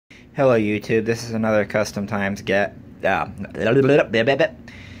Hello YouTube, this is another Custom Times This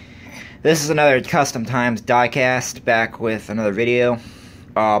is another Custom Times diecast back with another video.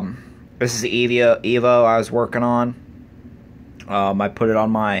 This is the Evo I was working on. I put it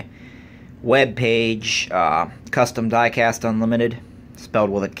on my web page, Custom Diecast Unlimited, spelled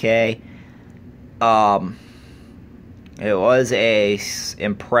with a K. It was a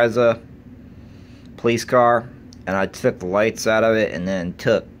Impreza police car, and I took the lights out of it and then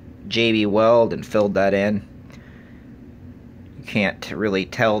took JB Weld and filled that in. You can't really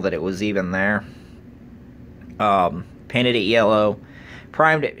tell that it was even there. Painted it yellow,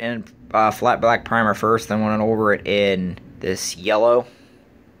 primed it in flat black primer first, then went over it in this yellow.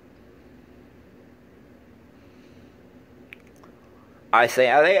 I think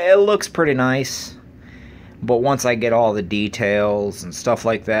it looks pretty nice, but once I get all the details and stuff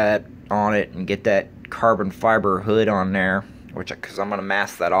like that on it and get that carbon fiber hood on there, because I'm going to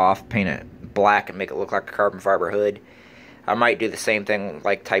mask that off, paint it black and make it look like a carbon fiber hood. I might do the same thing,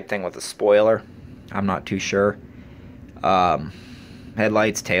 type thing with the spoiler. I'm not too sure. Headlights,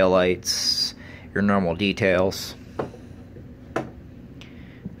 taillights, your normal details.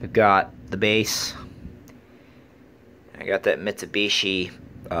 We've got the base. I got that Mitsubishi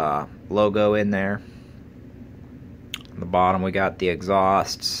logo in there. On the bottom we got the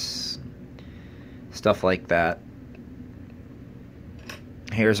exhausts, stuff like that.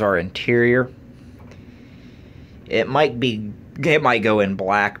 Here's our interior. It might go in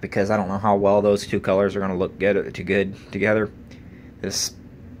black because I don't know how well those two colors are going to look good together. This,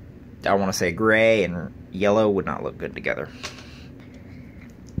 I want to say gray and yellow would not look good together.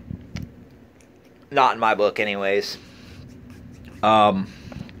 Not in my book anyways. My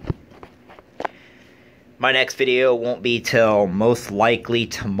next video won't be till most likely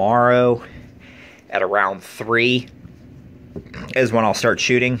tomorrow at around 3 is when I'll start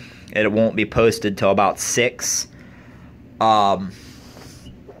shooting. It won't be posted till about 6.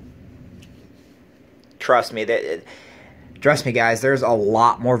 Trust me guys, there's a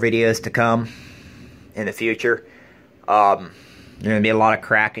lot more videos to come in the future. There's gonna be a lot of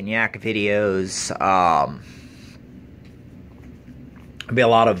crack and yak videos. There'll be a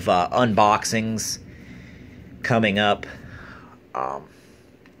lot of unboxings coming up, and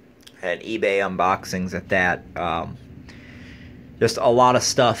eBay unboxings at that. Just a lot of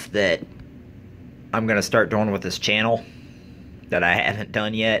stuff that I'm going to start doing with this channel that I haven't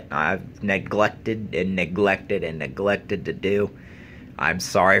done yet. I've neglected to do. I'm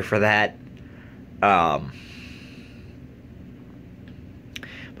sorry for that. But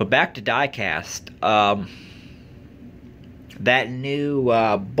back to diecast. That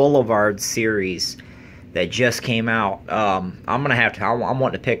new Boulevard series that just came out, I'm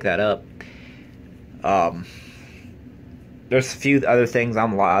wanting to pick that up. There's a few other things that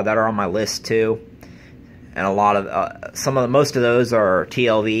are on my list too, and a lot of most of those are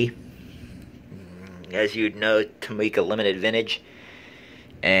TLV, as you'd know, Tomica Limited Vintage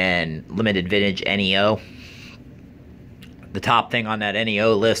and Limited Vintage NEO. The top thing on that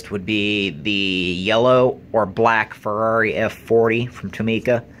NEO list would be the yellow or black Ferrari F40 from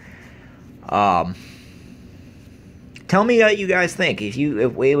Tomica. Tell me what you guys think. If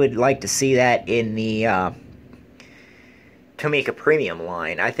we would like to see that in the Tomica Premium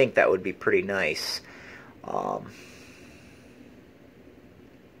line, I think that would be pretty nice. I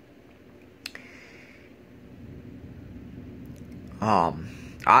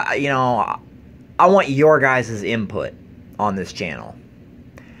want your guys' input on this channel.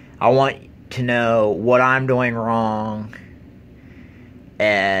 I want to know what I'm doing wrong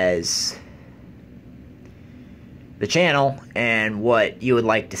as the channel and what you would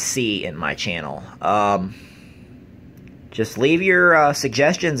like to see in my channel. Just leave your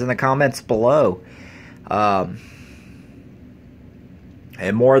suggestions in the comments below. And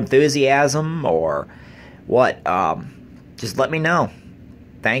more enthusiasm or what, just let me know.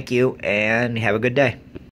 Thank you, and have a good day.